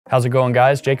How's it going,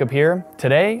 guys? Jacob here.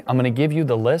 Today, I'm going to give you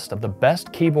the list of the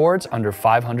best keyboards under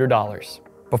 $500.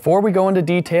 Before we go into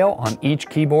detail on each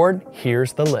keyboard,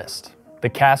 here's the list. The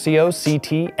Casio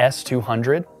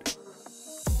CT-S200,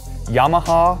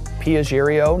 Yamaha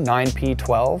Piaggero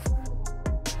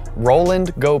NP-12,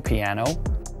 Roland GO piano,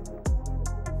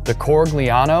 the Korg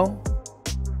Liano,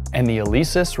 and the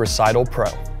Alesis Recital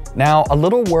Pro. Now, a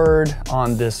little word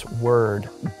on this word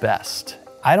best.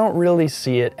 I don't really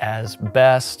see it as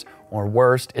best or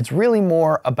worst. It's really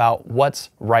more about what's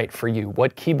right for you,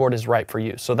 what keyboard is right for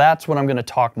you. So that's what I'm going to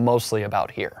talk mostly about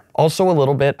here. Also a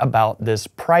little bit about this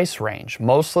price range.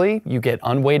 Mostly you get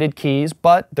unweighted keys,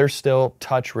 but they're still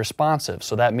touch responsive.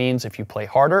 So that means if you play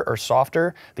harder or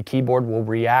softer, the keyboard will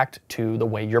react to the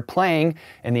way you're playing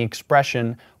and the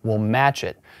expression will match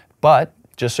it. But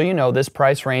just so you know, this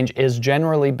price range is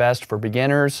generally best for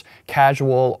beginners,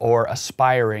 casual, or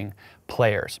aspiring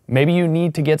players. Maybe you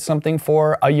need to get something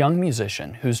for a young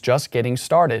musician who's just getting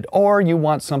started, or you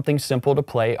want something simple to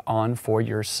play on for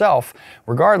yourself.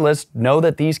 Regardless, know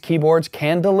that these keyboards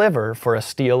can deliver for a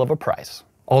steal of a price.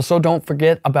 Also, don't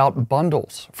forget about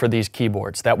bundles for these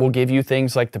keyboards. That will give you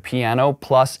things like the piano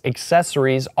plus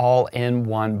accessories all in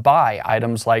one buy.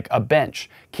 Items like a bench,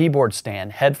 keyboard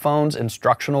stand, headphones,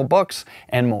 instructional books,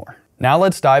 and more. Now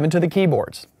let's dive into the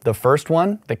keyboards. The first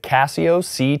one, the Casio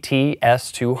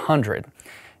CT-S200.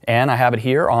 And I have it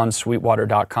here on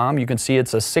Sweetwater.com. You can see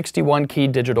it's a 61 key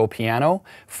digital piano,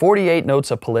 48 notes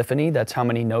of polyphony. That's how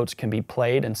many notes can be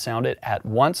played and sounded at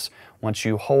once. Once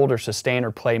you hold or sustain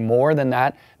or play more than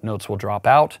that, notes will drop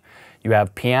out. You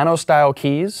have piano style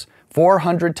keys,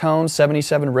 400 tones,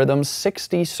 77 rhythms,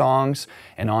 60 songs,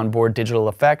 and onboard digital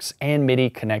effects and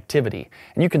MIDI connectivity.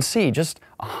 And you can see just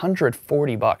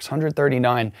 140 bucks,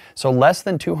 139, so less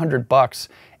than 200 bucks,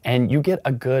 and you get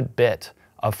a good bit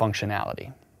of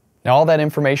functionality. Now, all that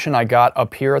information I got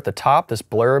up here at the top, this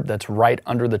blurb that's right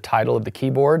under the title of the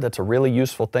keyboard, that's a really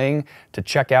useful thing to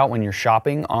check out when you're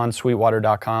shopping on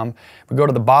Sweetwater.com. If we go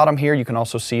to the bottom here, you can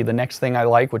also see the next thing I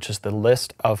like, which is the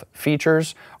list of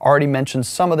features. Already mentioned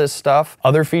some of this stuff.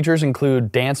 Other features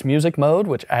include dance music mode,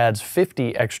 which adds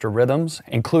 50 extra rhythms.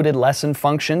 Included lesson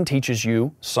function teaches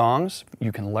you songs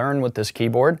you can learn with this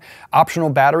keyboard. Optional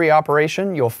battery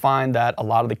operation. You'll find that a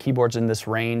lot of the keyboards in this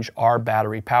range are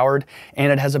battery powered,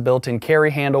 and it has a built-in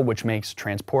carry handle, which makes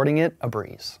transporting it a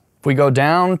breeze. If we go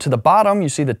down to the bottom, you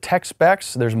see the tech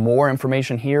specs. There's more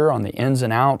information here on the ins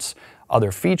and outs,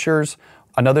 other features.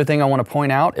 Another thing I want to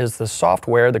point out is the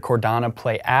software, the Cordana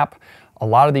Play app. A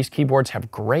lot of these keyboards have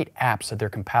great apps that they're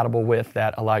compatible with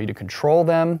that allow you to control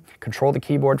them, control the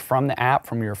keyboard from the app,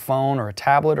 from your phone or a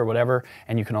tablet or whatever,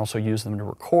 and you can also use them to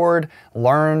record,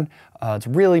 learn. It's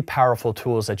really powerful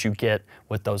tools that you get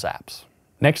with those apps.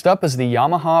 Next up is the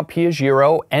Yamaha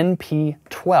Piaggero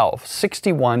NP-12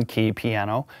 61 key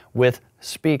piano with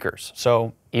speakers.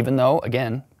 So even though,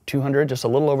 again, just a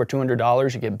little over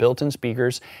 $200, you get built-in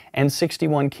speakers and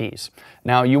 61 keys.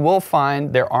 Now you will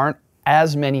find there aren't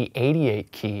as many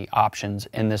 88 key options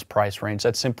in this price range.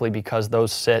 That's simply because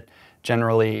those sit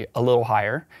generally a little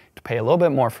higher, to pay a little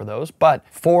bit more for those. But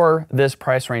for this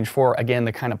price range, for again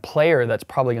the kind of player that's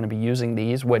probably going to be using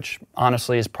these, which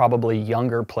honestly is probably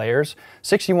younger players,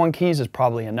 61 keys is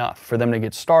probably enough for them to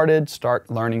get started, start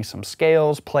learning some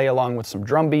scales, play along with some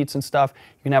drum beats and stuff.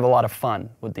 You can have a lot of fun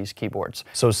with these keyboards.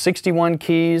 So 61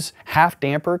 keys, half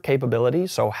damper capability,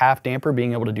 so half damper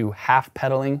being able to do half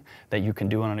pedaling that you can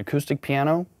do on an acoustic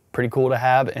piano. Pretty cool to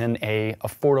have in a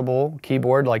affordable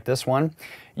keyboard like this one.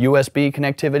 USB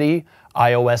connectivity,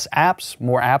 iOS apps,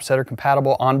 more apps that are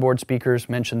compatible, onboard speakers,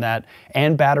 mentioned that,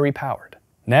 and battery powered.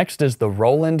 Next is the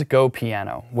Roland GO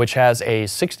piano, which has a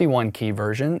 61 key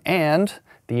version and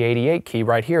the 88 key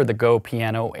right here, the GO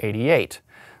Piano 88.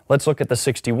 Let's look at the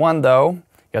 61 though. You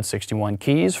got 61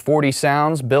 keys, 40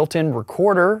 sounds, built-in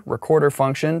recorder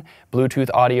function, Bluetooth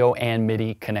audio, and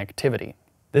MIDI connectivity.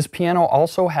 This piano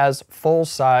also has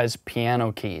full-size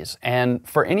piano keys, and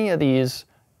for any of these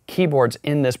keyboards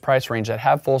in this price range that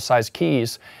have full-size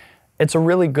keys, it's a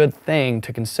really good thing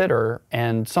to consider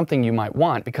and something you might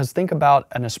want, because think about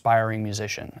an aspiring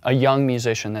musician, a young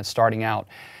musician that's starting out.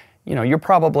 You know, you're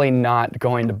probably not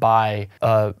going to buy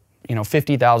a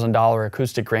 $50,000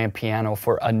 acoustic grand piano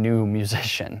for a new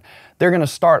musician. They're going to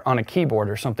start on a keyboard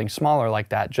or something smaller like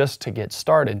that just to get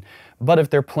started. But if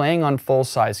they're playing on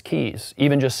full-size keys,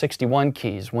 even just 61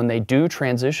 keys, when they do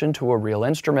transition to a real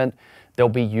instrument, they'll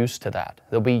be used to that.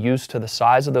 They'll be used to the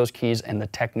size of those keys and the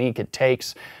technique it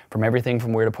takes, from everything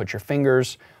from where to put your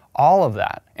fingers, all of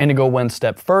that. And to go one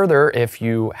step further, if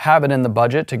you have it in the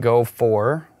budget to go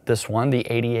for this one, the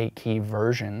 88 key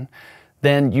version,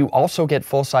 then you also get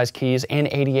full-size keys and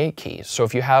 88 keys. So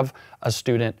if you have a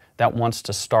student that wants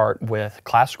to start with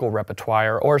classical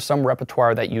repertoire or some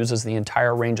repertoire that uses the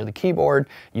entire range of the keyboard,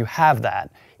 you have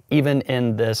that, even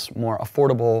in this more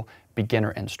affordable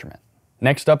beginner instrument.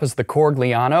 Next up is the Korg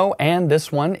Liano, and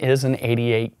this one is an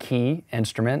 88 key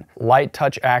instrument, light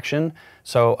touch action.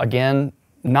 So again,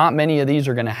 not many of these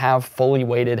are going to have fully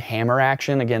weighted hammer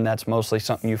action. Again, that's mostly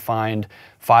something you find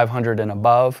 500 and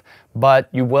above, but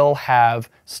you will have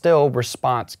still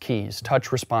response keys,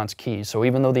 touch response keys. So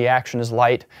even though the action is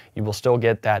light, you will still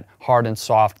get that hard and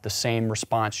soft, the same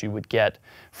response you would get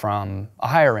from a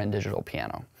higher end digital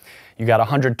piano. You got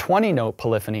 120 note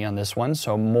polyphony on this one,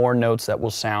 so more notes that will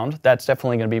sound. That's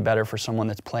definitely going to be better for someone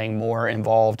that's playing more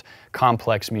involved,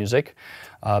 complex music.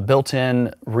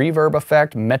 Built-in reverb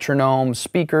effect, metronome,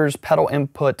 speakers, pedal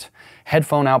input,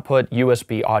 headphone output,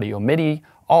 USB audio MIDI,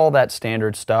 all that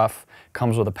standard stuff.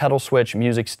 Comes with a pedal switch,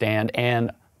 music stand, and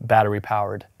battery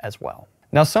powered as well.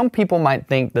 Now, some people might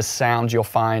think the sounds you'll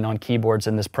find on keyboards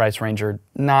in this price range are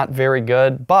not very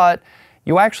good, but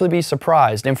you'll actually be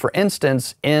surprised. And for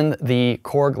instance, in the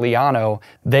Korg Liano,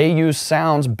 they use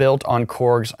sounds built on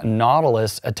Korg's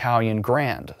Nautilus Italian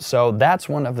Grand. So that's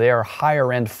one of their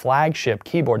higher end flagship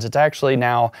keyboards. It's actually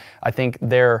now, I think,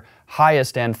 their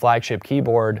highest end flagship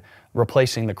keyboard,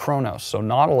 replacing the Kronos. So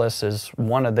Nautilus is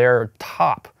one of their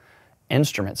top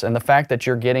instruments. And the fact that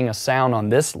you're getting a sound on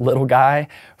this little guy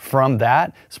from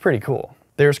that is pretty cool.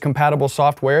 There's compatible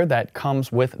software that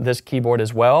comes with this keyboard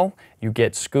as well. You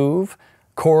get Scoove,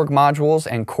 Korg modules,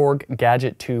 and Korg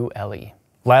Gadget 2 LE.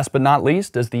 Last but not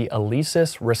least is the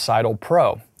Alesis Recital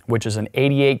Pro, which is an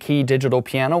 88 key digital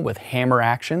piano with hammer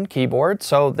action keyboard.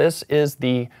 So this is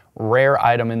the rare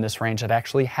item in this range that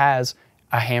actually has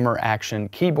a hammer action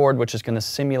keyboard, which is going to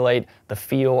simulate the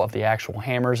feel of the actual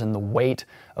hammers and the weight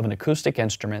of an acoustic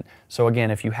instrument. So again,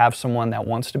 if you have someone that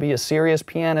wants to be a serious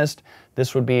pianist,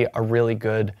 this would be a really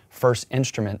good first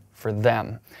instrument for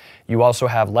them. You also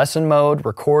have lesson mode,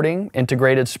 recording,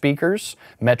 integrated speakers,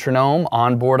 metronome,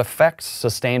 onboard effects,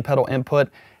 sustain pedal input,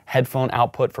 headphone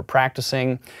output for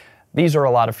practicing. These are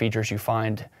a lot of features you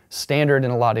find standard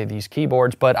in a lot of these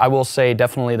keyboards, but I will say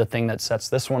definitely the thing that sets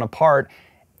this one apart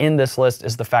in this list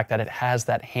is the fact that it has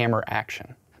that hammer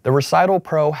action. The Recital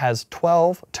Pro has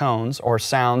 12 tones or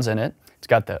sounds in it. It's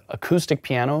got the acoustic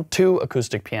piano, 2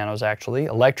 acoustic pianos actually,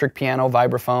 electric piano,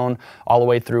 vibraphone, all the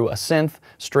way through a synth,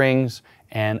 strings,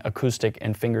 and acoustic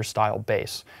and fingerstyle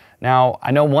bass. Now,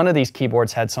 I know one of these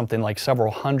keyboards had something like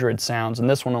several hundred sounds, and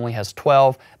this one only has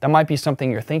 12. That might be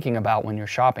something you're thinking about when you're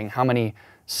shopping. How many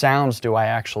sounds do I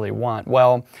actually want?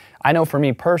 Well, I know for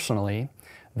me personally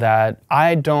that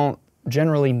I don't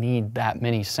generally need that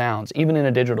many sounds, even in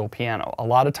a digital piano. A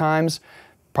lot of times,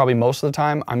 probably most of the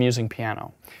time, I'm using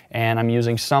piano. And I'm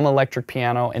using some electric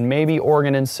piano and maybe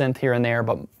organ and synth here and there,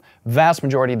 but vast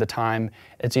majority of the time,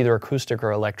 it's either acoustic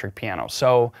or electric piano.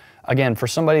 So again, for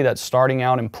somebody that's starting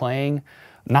out and playing,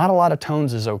 not a lot of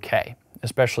tones is okay,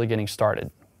 especially getting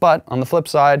started. But on the flip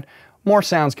side, more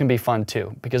sounds can be fun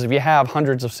too, because if you have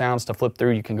hundreds of sounds to flip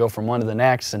through, you can go from one to the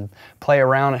next and play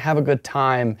around and have a good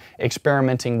time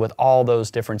experimenting with all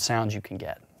those different sounds you can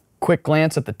get. Quick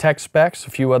glance at the tech specs,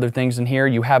 a few other things in here.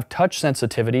 You have touch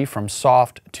sensitivity from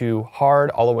soft to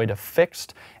hard all the way to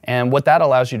fixed, and what that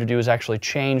allows you to do is actually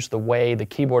change the way the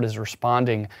keyboard is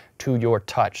responding to your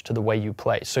touch, to the way you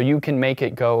play. So you can make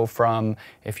it go from,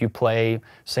 if you play,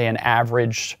 say, an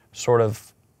average sort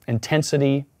of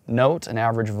intensity note, an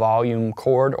average volume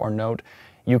chord or note,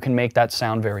 you can make that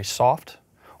sound very soft,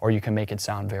 or you can make it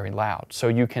sound very loud. So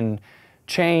you can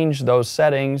change those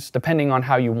settings depending on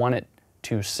how you want it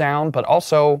to sound, but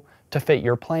also to fit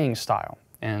your playing style.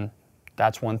 And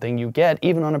that's one thing you get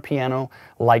even on a piano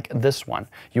like this one.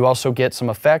 You also get some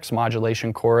effects,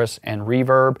 modulation, chorus, and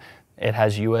reverb. It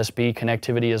has USB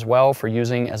connectivity as well for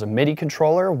using as a MIDI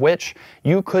controller, which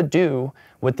you could do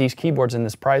with these keyboards in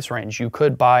this price range. You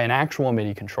could buy an actual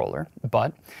MIDI controller,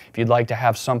 but if you'd like to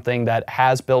have something that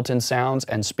has built-in sounds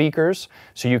and speakers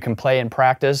so you can play and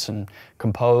practice and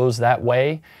compose that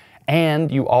way,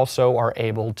 and you also are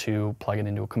able to plug it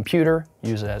into a computer,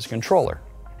 use it as a controller.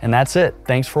 And that's it.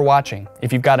 Thanks for watching.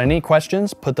 If you've got any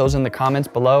questions, put those in the comments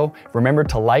below. Remember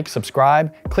to like,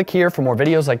 subscribe, click here for more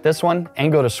videos like this one,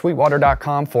 and go to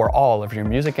sweetwater.com for all of your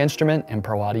music instrument and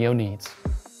pro audio needs.